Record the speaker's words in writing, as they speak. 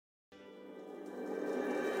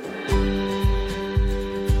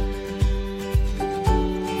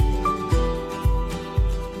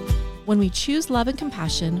When we choose love and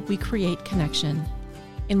compassion, we create connection.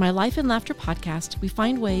 In my Life and Laughter podcast, we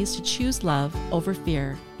find ways to choose love over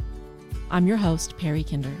fear. I'm your host, Perry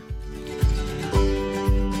Kinder.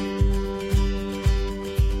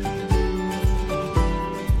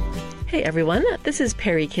 Hey everyone, this is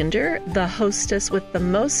Perry Kinder, the hostess with the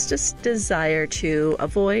mostest desire to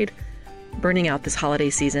avoid burning out this holiday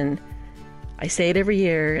season. I say it every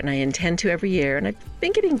year, and I intend to every year, and I've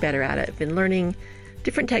been getting better at it. I've been learning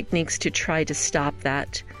different techniques to try to stop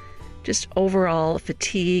that just overall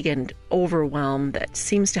fatigue and overwhelm that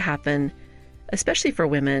seems to happen, especially for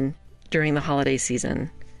women, during the holiday season.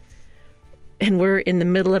 And we're in the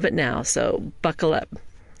middle of it now, so buckle up.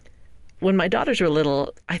 When my daughters were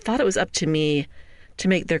little, I thought it was up to me to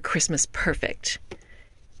make their Christmas perfect.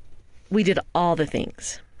 We did all the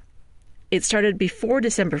things. It started before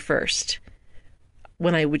December 1st,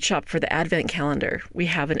 when I would shop for the Advent calendar. We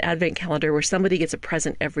have an Advent calendar where somebody gets a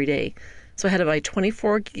present every day. So I had to buy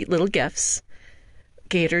 24 little gifts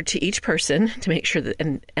catered to each person to make sure that,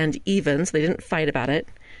 and even, so they didn't fight about it.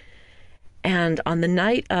 And on the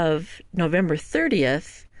night of November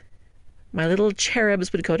 30th, my little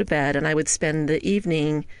cherubs would go to bed and I would spend the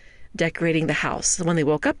evening decorating the house. So when they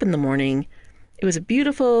woke up in the morning, it was a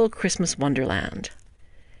beautiful Christmas wonderland.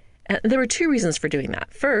 And there were two reasons for doing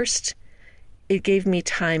that. First, it gave me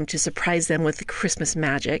time to surprise them with the Christmas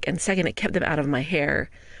magic. And second, it kept them out of my hair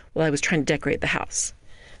while I was trying to decorate the house.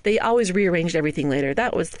 They always rearranged everything later.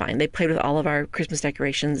 That was fine. They played with all of our Christmas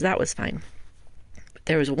decorations. That was fine. But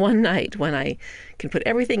there was one night when I could put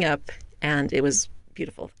everything up and it was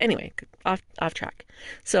beautiful. Anyway, off track.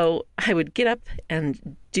 So I would get up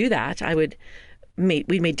and do that.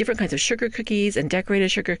 We made different kinds of sugar cookies and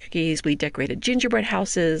decorated sugar cookies. We decorated gingerbread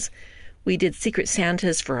houses. We did Secret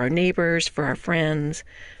Santas for our neighbors, for our friends.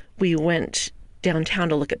 We went downtown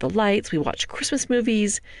to look at the lights. We watched Christmas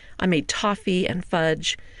movies. I made toffee and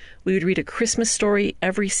fudge. We would read a Christmas story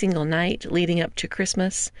every single night leading up to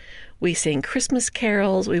Christmas. We sang Christmas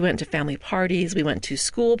carols. We went to family parties. We went to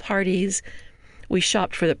school parties. We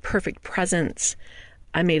shopped for the perfect presents.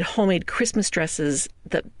 I made homemade Christmas dresses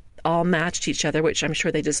that all matched each other, which I'm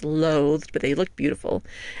sure they just loathed, but they looked beautiful.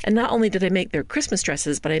 And not only did I make their Christmas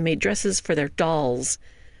dresses, but I made dresses for their dolls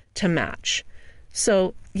to match.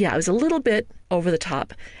 So yeah, I was a little bit over the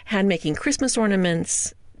top, hand making Christmas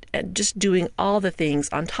ornaments, and just doing all the things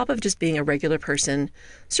on top of just being a regular person,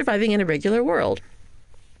 surviving in a regular world.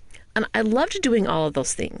 And I loved doing all of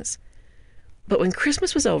those things. But when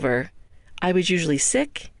Christmas was over, I was usually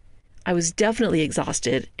sick. I was definitely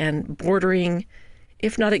exhausted and bordering,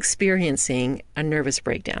 if not experiencing, a nervous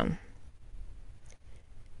breakdown.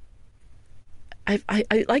 I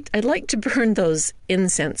like to burn those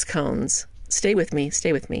incense cones. Stay with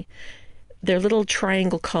me. They're little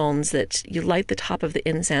triangle cones that you light the top of the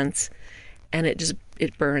incense and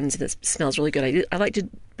it burns and it smells really good. I like to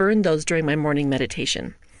burn those during my morning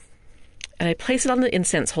meditation. And I place it on the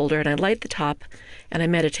incense holder and I light the top and I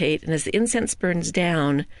meditate. And as the incense burns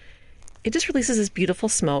down, it just releases this beautiful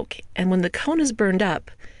smoke. And when the cone is burned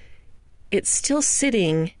up, it's still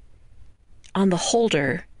sitting on the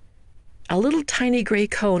holder, a little tiny gray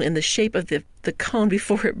cone in the shape of the cone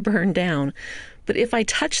before it burned down. But if I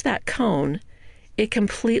touch that cone, it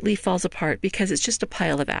completely falls apart because it's just a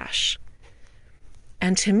pile of ash.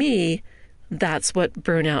 And to me, that's what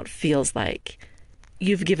burnout feels like.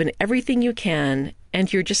 You've given everything you can,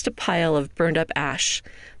 and you're just a pile of burned up ash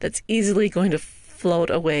that's easily going to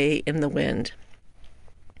float away in the wind.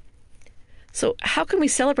 So how can we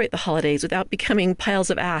celebrate the holidays without becoming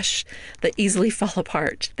piles of ash that easily fall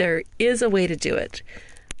apart? There is a way to do it.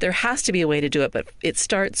 There has to be a way to do it, but it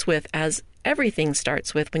starts with, as everything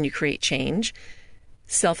starts with when you create change,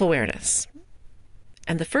 self-awareness.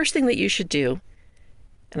 And the first thing that you should do,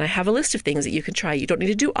 and I have a list of things that you can try. You don't need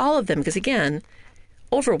to do all of them because, again,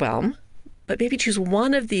 overwhelm, but maybe choose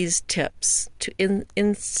one of these tips to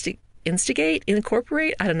instigate,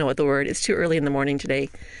 incorporate, I don't know what the word is, too early in the morning today,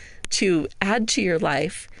 to add to your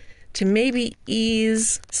life to maybe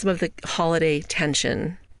ease some of the holiday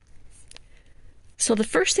tension. So the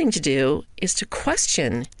first thing to do is to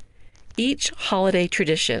question each holiday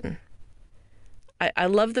tradition. I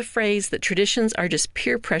love the phrase that traditions are just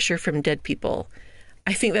peer pressure from dead people.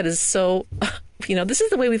 I think that is so, this is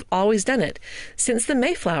the way we've always done it. Since the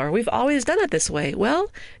Mayflower, we've always done it this way.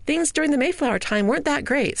 Well, things during the Mayflower time weren't that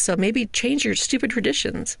great, so maybe change your stupid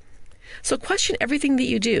traditions. So question everything that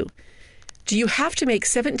you do. Do you have to make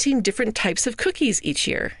 17 different types of cookies each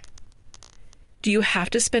year? Do you have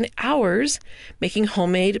to spend hours making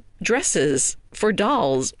homemade dresses for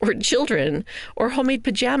dolls or children, or homemade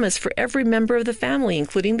pajamas for every member of the family,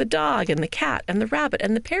 including the dog and the cat and the rabbit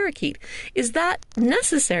and the parakeet? Is that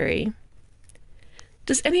necessary?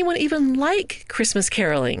 Does anyone even like Christmas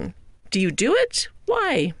caroling? Do you do it?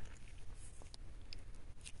 Why?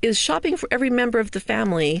 Is shopping for every member of the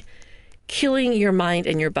family killing your mind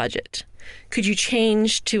and your budget? Could you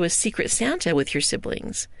change to a Secret Santa with your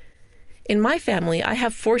siblings? In my family, I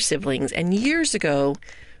have 4 siblings, and years ago,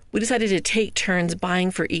 we decided to take turns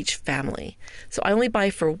buying for each family. So I only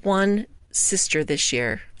buy for one sister this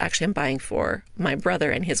year. Actually, I'm buying for my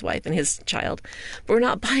brother and his wife and his child. But we're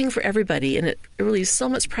not buying for everybody, and it relieves so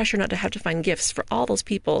much pressure not to have to find gifts for all those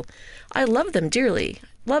people. I love them dearly,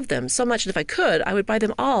 love them so much, and if I could, I would buy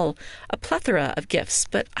them all a plethora of gifts,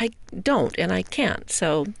 but I don't, and I can't.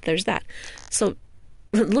 So there's that. So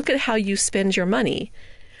look at how you spend your money.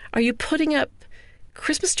 Are you putting up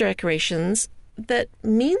Christmas decorations that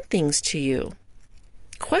mean things to you?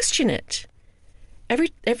 Question it.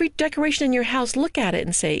 Every decoration in your house, look at it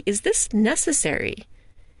and say, is this necessary?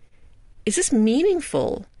 Is this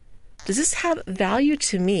meaningful? Does this have value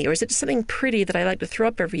to me? Or is it just something pretty that I like to throw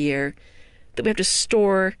up every year that we have to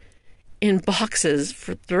store in boxes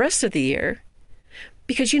for the rest of the year?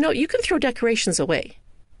 Because you can throw decorations away.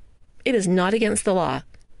 It is not against the law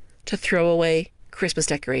to throw away Christmas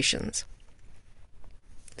decorations.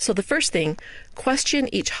 So the first thing,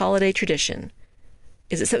 question each holiday tradition.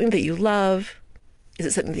 Is it something that you love? Is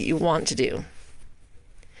it something that you want to do?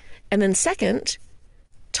 And then second,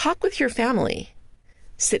 talk with your family.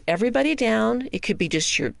 Sit everybody down. It could be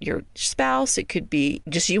just your spouse. It could be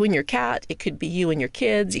just you and your cat. It could be you and your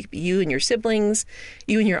kids. It could be you and your siblings,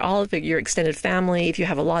 you and all of your extended family. If you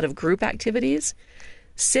have a lot of group activities,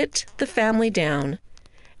 sit the family down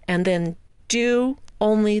and then do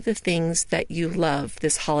only the things that you love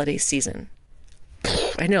this holiday season.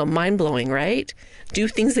 I know, mind-blowing, right? Do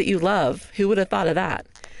things that you love. Who would have thought of that?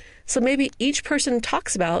 So maybe each person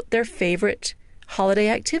talks about their favorite holiday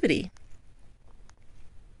activity.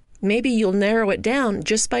 Maybe you'll narrow it down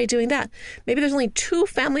just by doing that. Maybe there's only 2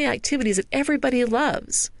 family activities that everybody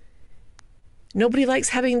loves. Nobody likes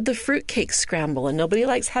having the fruitcake scramble, and nobody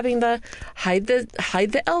likes having the hide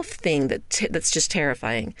the elf thing that's just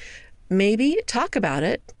terrifying. Maybe talk about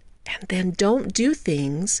it, and then don't do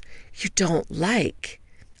things you don't like.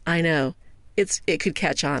 I know, it could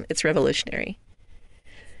catch on. It's revolutionary.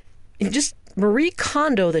 You just Marie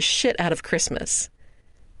Kondo the shit out of Christmas.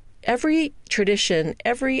 Every tradition,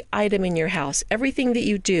 every item in your house, everything that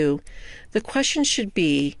you do, the question should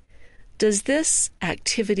be, does this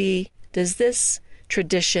activity, does this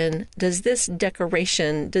tradition, does this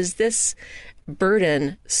decoration, does this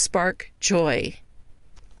burden spark joy?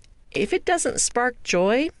 If it doesn't spark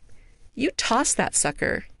joy, you toss that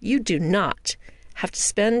sucker. You do not have to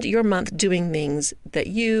spend your month doing things that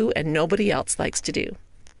you and nobody else likes to do.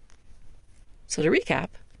 So to recap,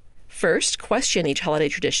 first, question each holiday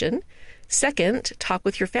tradition. Second, talk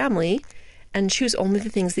with your family and choose only the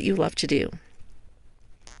things that you love to do.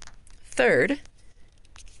 Third,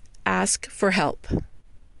 ask for help.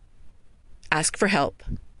 Ask for help.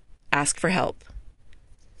 Ask for help.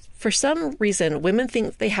 For some reason, women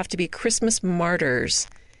think they have to be Christmas martyrs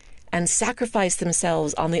and sacrifice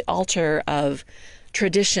themselves on the altar of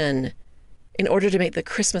tradition in order to make the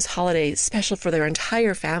Christmas holiday special for their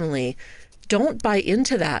entire family. Don't buy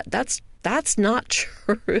into that. That's not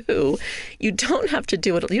true. You don't have to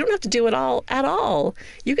do it. You don't have to do it all at all.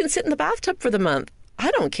 You can sit in the bathtub for the month.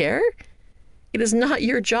 I don't care. It is not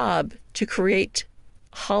your job to create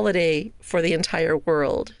holiday for the entire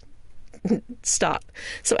world. Stop.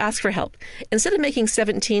 So ask for help. Instead of making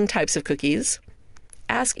 17 types of cookies,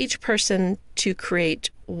 ask each person to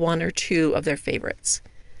create 1 or 2 of their favorites.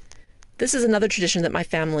 This is another tradition that my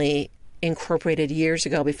family incorporated years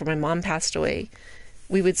ago before my mom passed away.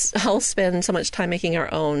 We would all spend so much time making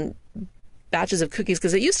our own batches of cookies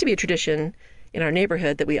because it used to be a tradition in our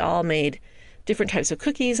neighborhood that we all made different types of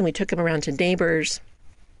cookies and we took them around to neighbors.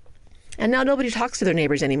 And now nobody talks to their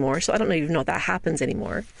neighbors anymore, so I don't even know if that happens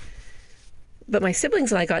anymore. But my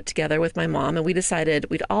siblings and I got together with my mom and we decided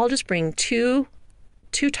we'd all just bring two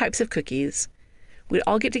types of cookies. We'd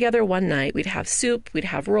all get together one night. We'd have soup, we'd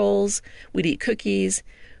have rolls, we'd eat cookies.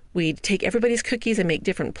 We'd take everybody's cookies and make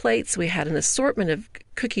different plates. We had an assortment of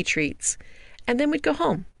cookie treats. And then we'd go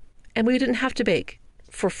home. And we didn't have to bake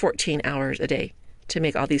for 14 hours a day to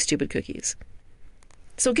make all these stupid cookies.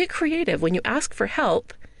 So get creative. When you ask for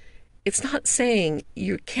help, it's not saying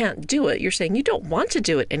you can't do it. You're saying you don't want to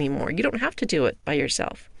do it anymore. You don't have to do it by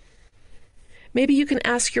yourself. Maybe you can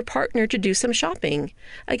ask your partner to do some shopping.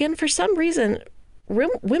 Again, for some reason,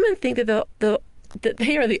 women think that that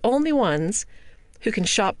they are the only ones who can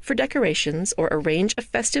shop for decorations or arrange a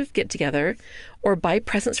festive get-together or buy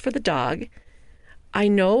presents for the dog. I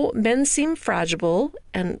know men seem fragile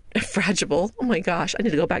and fragile. Oh my gosh, I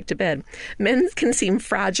need to go back to bed. Men can seem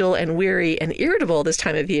fragile and weary and irritable this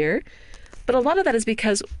time of year, but a lot of that is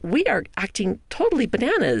because we are acting totally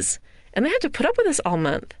bananas and they have to put up with us all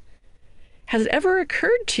month. Has it ever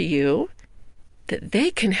occurred to you that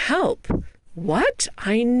they can help? What?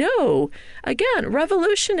 I know. Again,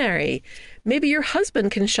 revolutionary. Maybe your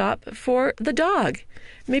husband can shop for the dog.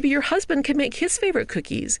 Maybe your husband can make his favorite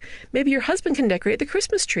cookies. Maybe your husband can decorate the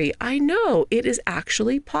Christmas tree. I know it is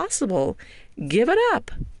actually possible. Give it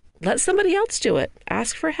up. Let somebody else do it.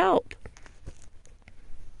 Ask for help.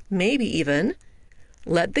 Maybe even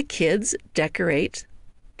let the kids decorate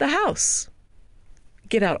the house.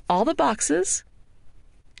 Get out all the boxes.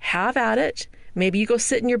 Have at it. Maybe you go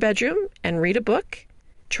sit in your bedroom and read a book,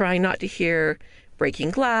 trying not to hear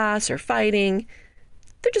breaking glass or fighting.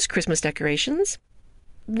 They're just Christmas decorations.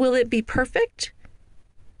 Will it be perfect?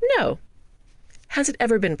 No. Has it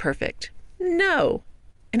ever been perfect? No.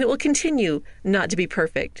 And it will continue not to be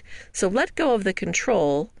perfect. So let go of the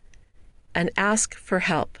control and ask for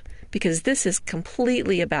help, because this is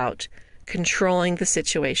completely about controlling the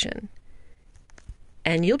situation.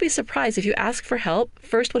 And you'll be surprised if you ask for help,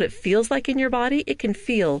 first what it feels like in your body. It can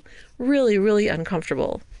feel really, really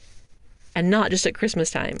uncomfortable. And not just at Christmas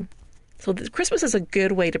time. So Christmas is a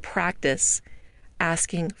good way to practice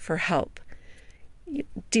asking for help.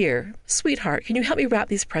 Dear, sweetheart, can you help me wrap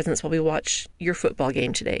these presents while we watch your football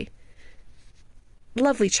game today?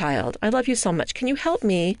 Lovely child, I love you so much. Can you help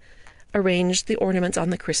me arrange the ornaments on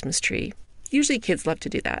the Christmas tree? Usually kids love to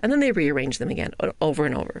do that. And then they rearrange them again over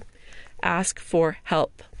and over. Ask for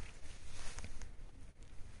help.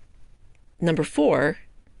 Number 4,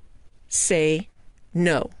 say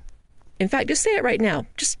no. In fact, just say it right now.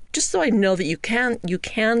 Just so I know that you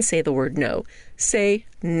can say the word no. Say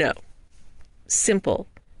no. Simple.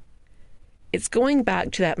 It's going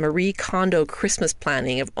back to that Marie Kondo Christmas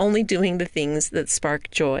planning of only doing the things that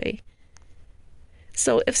spark joy.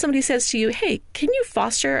 So if somebody says to you, hey, can you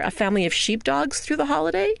foster a family of sheepdogs through the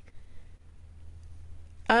holiday?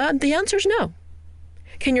 The answer is no.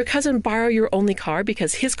 Can your cousin borrow your only car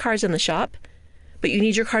because his car's in the shop, but you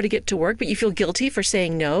need your car to get to work, but you feel guilty for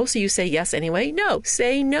saying no, so you say yes anyway? No,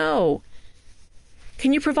 say no.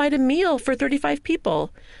 Can you provide a meal for 35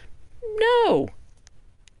 people? No.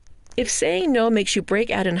 If saying no makes you break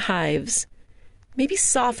out in hives, maybe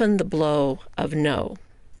soften the blow of no.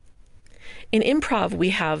 In improv,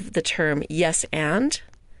 we have the term yes and.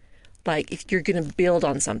 Like if you're going to build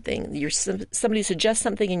on something, somebody suggests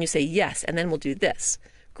something and you say yes, and then we'll do this.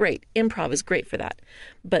 Great. Improv is great for that.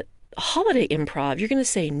 But holiday improv, you're going to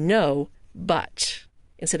say no, but.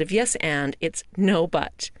 Instead of yes and, it's no,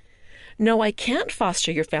 but. No, I can't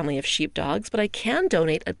foster your family of sheepdogs, but I can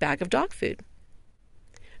donate a bag of dog food.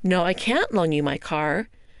 No, I can't loan you my car,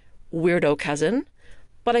 weirdo cousin,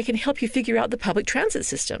 but I can help you figure out the public transit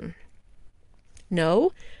system.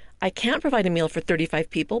 No, I can't provide a meal for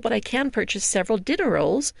 35 people, but I can purchase several dinner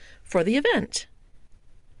rolls for the event.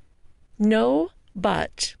 No,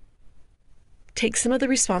 but take some of the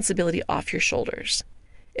responsibility off your shoulders.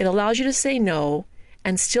 It allows you to say no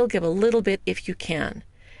and still give a little bit if you can.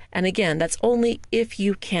 And again, that's only if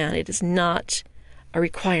you can. It is not a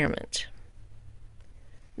requirement.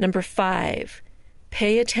 Number 5,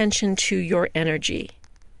 pay attention to your energy.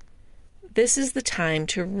 This is the time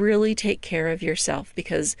to really take care of yourself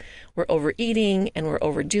because we're overeating and we're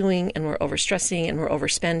overdoing and we're overstressing and we're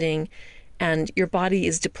overspending and your body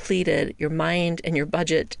is depleted, your mind and your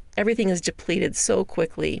budget, everything is depleted so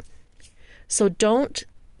quickly. So don't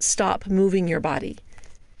stop moving your body.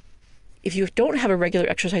 If you don't have a regular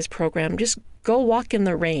exercise program, just go walk in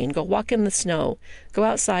the rain, go walk in the snow, go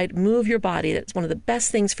outside, move your body. That's one of the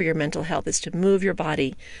best things for your mental health is to move your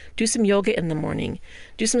body. Do some yoga in the morning,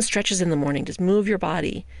 do some stretches in the morning, just move your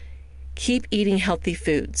body. Keep eating healthy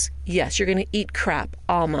foods. Yes, you're going to eat crap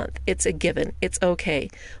all month. It's a given. It's okay.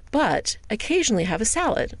 But occasionally have a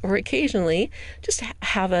salad or occasionally just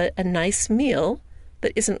have a nice meal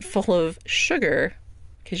that isn't full of sugar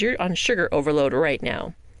because you're on sugar overload right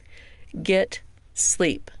now. Get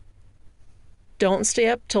sleep. Don't stay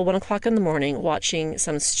up till 1 o'clock in the morning watching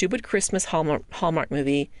some stupid Christmas Hallmark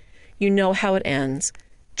movie. You know how it ends.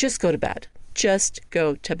 Just go to bed. Just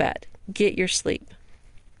go to bed. Get your sleep.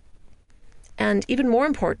 And even more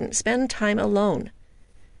important, spend time alone.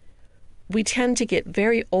 We tend to get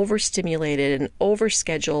very overstimulated and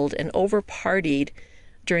overscheduled and overpartied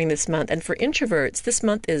during this month. And for introverts, this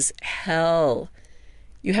month is hell.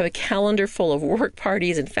 You have a calendar full of work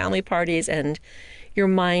parties and family parties, and your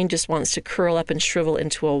mind just wants to curl up and shrivel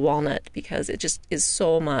into a walnut because it just is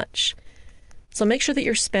so much. So make sure that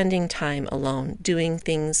you're spending time alone, doing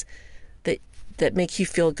things that make you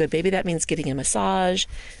feel good. Maybe that means getting a massage.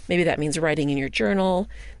 Maybe that means writing in your journal.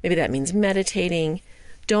 Maybe that means meditating.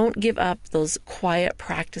 Don't give up those quiet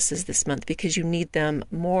practices this month because you need them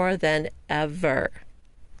more than ever.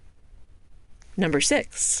 Number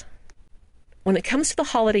 6, when it comes to the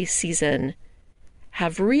holiday season,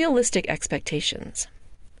 have realistic expectations.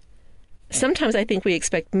 Sometimes I think we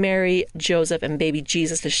expect Mary, Joseph, and baby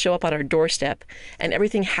Jesus to show up on our doorstep, and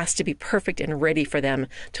everything has to be perfect and ready for them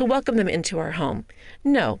to welcome them into our home.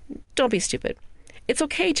 No, don't be stupid. It's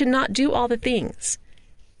okay to not do all the things.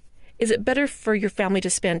 Is it better for your family to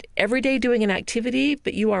spend every day doing an activity,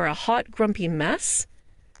 but you are a hot, grumpy mess?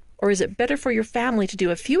 Or is it better for your family to do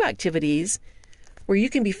a few activities where you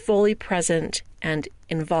can be fully present and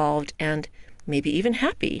involved and maybe even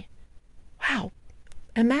happy? Wow,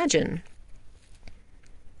 imagine.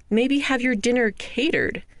 Maybe have your dinner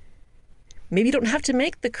catered. Maybe you don't have to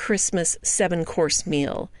make the Christmas 7-course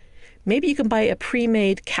meal. Maybe you can buy a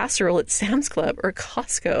pre-made casserole at Sam's Club or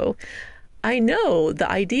Costco. I know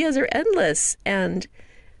the ideas are endless, but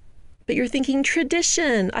you're thinking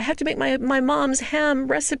tradition. I have to make my mom's ham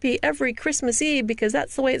recipe every Christmas Eve because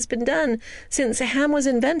that's the way it's been done since ham was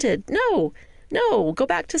invented. No, go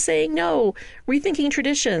back to saying no. Rethinking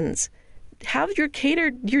traditions. Have your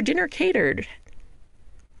dinner catered.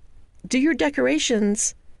 Do your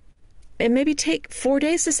decorations and maybe take 4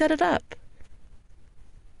 days to set it up.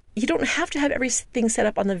 You don't have to have everything set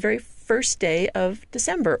up on the very first day of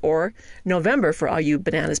December or November for all you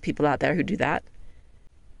bananas people out there who do that.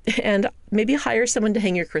 And maybe hire someone to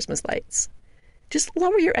hang your Christmas lights. Just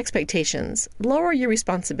lower your expectations, lower your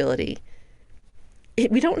responsibility.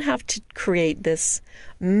 We don't have to create this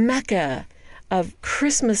mecca of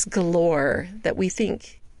Christmas galore that we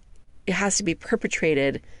think it has to be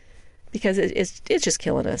perpetrated because it's just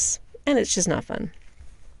killing us and it's just not fun.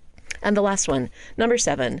 And the last one, number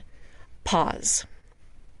 7, pause.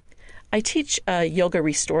 I teach a yoga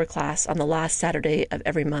restore class on the last Saturday of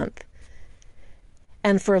every month.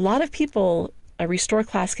 And for a lot of people, a restore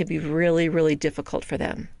class can be really, really difficult for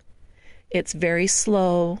them. It's very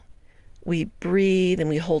slow. We breathe and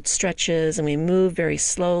we hold stretches and we move very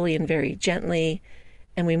slowly and very gently.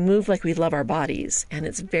 And we move like we love our bodies. And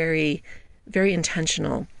it's very, very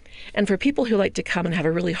intentional. And for people who like to come and have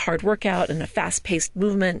a really hard workout and a fast-paced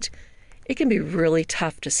movement, it can be really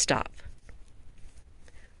tough to stop.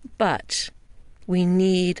 But we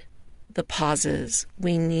need the pauses.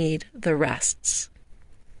 We need the rests.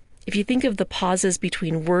 If you think of the pauses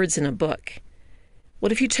between words in a book,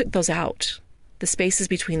 what if you took those out? The spaces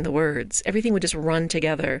between the words, everything would just run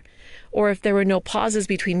together. Or if there were no pauses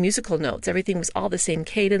between musical notes, everything was all the same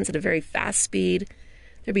cadence at a very fast speed.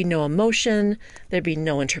 There'd be no emotion. There'd be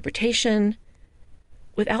no interpretation.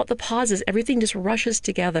 Without the pauses, everything just rushes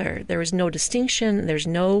together. There is no distinction. There's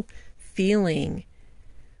no feeling.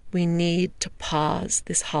 We need to pause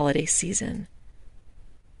this holiday season.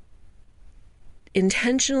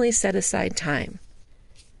 Intentionally set aside time.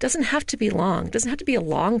 It doesn't have to be long. It doesn't have to be a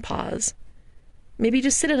long pause. Maybe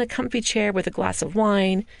just sit in a comfy chair with a glass of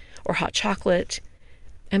wine or hot chocolate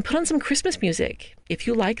and put on some Christmas music, if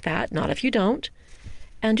you like that, not if you don't,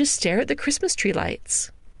 and just stare at the Christmas tree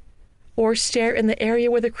lights. Or stare in the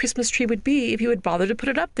area where the Christmas tree would be if you would bother to put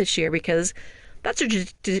it up this year, because that's a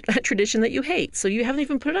tradition that you hate, so you haven't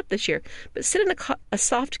even put it up this year. But sit in a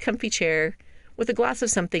soft, comfy chair with a glass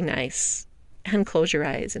of something nice and close your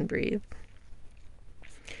eyes and breathe.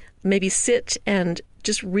 Maybe sit and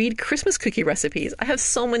just read Christmas cookie recipes. I have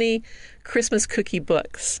so many Christmas cookie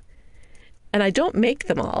books, and I don't make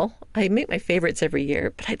them all. I make my favorites every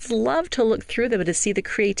year, but I'd love to look through them and to see the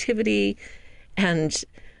creativity and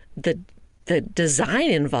the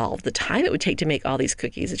design involved, the time it would take to make all these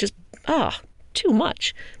cookies. It's just, too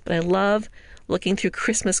much. But I love looking through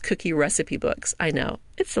Christmas cookie recipe books. I know,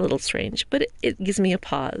 it's a little strange, but it gives me a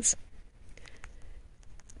pause.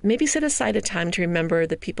 Maybe set aside a time to remember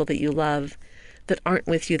the people that you love that aren't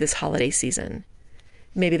with you this holiday season.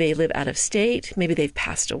 Maybe they live out of state. Maybe they've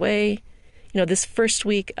passed away. This first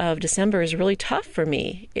week of December is really tough for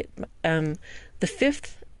me. The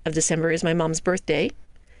 5th of December is my mom's birthday,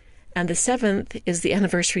 and the 7th is the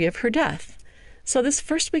anniversary of her death. So this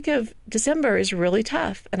first week of December is really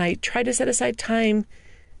tough, and I try to set aside time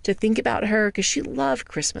to think about her because she loved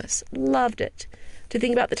Christmas, loved it. To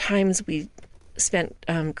think about the times we spent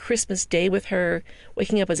Christmas Day with her,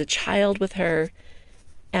 waking up as a child with her,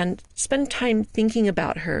 And spend time thinking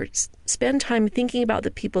about her. Spend time thinking about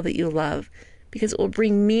the people that you love, because it will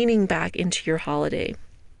bring meaning back into your holiday.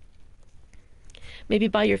 Maybe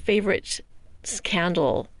buy your favorite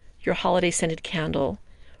candle, your holiday scented candle,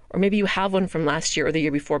 or maybe you have one from last year or the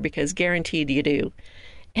year before, because guaranteed you do.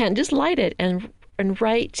 And just light it and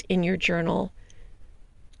write in your journal,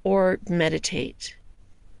 or meditate,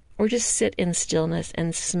 or just sit in stillness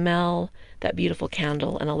and smell that beautiful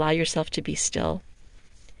candle and allow yourself to be still.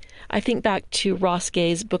 I think back to Ross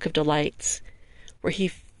Gay's Book of Delights, where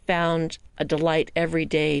he found a delight every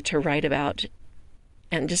day to write about,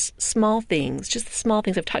 and just the small things.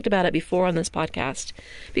 I've talked about it before on this podcast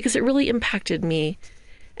because it really impacted me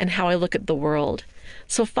and how I look at the world.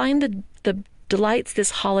 So find the delights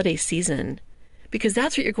this holiday season, because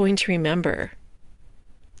that's what you're going to remember.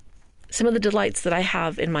 Some of the delights that I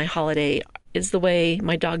have in my holiday is the way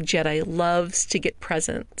my dog Jedi loves to get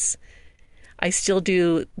presents. I still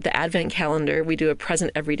do the Advent calendar. We do a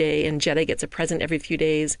present every day, and Jedi gets a present every few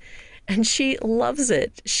days. And she loves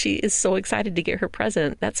it. She is so excited to get her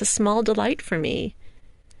present. That's a small delight for me.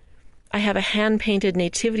 I have a hand-painted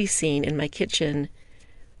nativity scene in my kitchen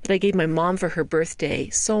that I gave my mom for her birthday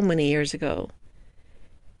so many years ago.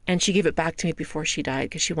 And she gave it back to me before she died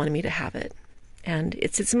because she wanted me to have it. And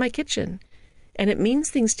it sits in my kitchen. And it means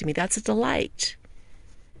things to me. That's a delight.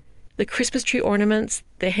 The Christmas tree ornaments,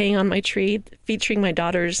 they hang on my tree, featuring my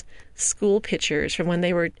daughter's school pictures from when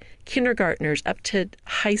they were kindergartners up to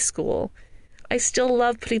high school. I still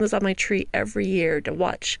love putting those on my tree every year to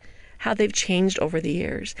watch how they've changed over the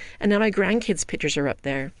years. And now my grandkids' pictures are up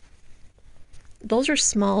there. Those are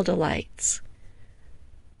small delights.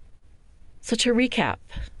 So to recap,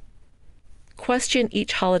 question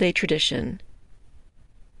each holiday tradition.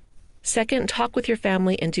 Second, talk with your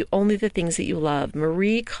family and do only the things that you love.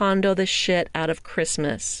 Marie Kondo the shit out of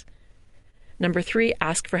Christmas. Number 3,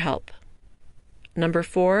 ask for help. Number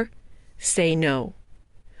 4, say no.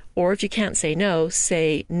 Or if you can't say no,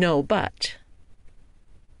 say no but.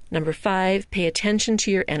 Number 5, pay attention to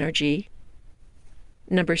your energy.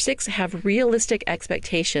 Number 6, have realistic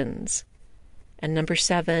expectations. And number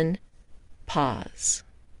 7, pause.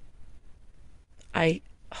 I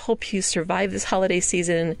hope you survive this holiday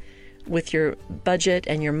season with your budget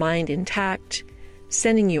and your mind intact.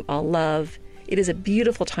 Sending you all love. It is a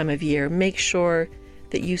beautiful time of year. Make sure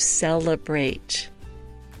that you celebrate.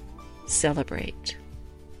 Celebrate.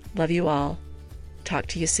 Love you all. Talk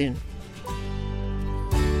to you soon.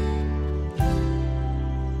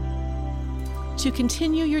 To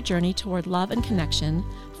continue your journey toward love and connection,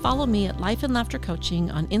 follow me at Life and Laughter Coaching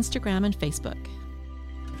on Instagram and Facebook.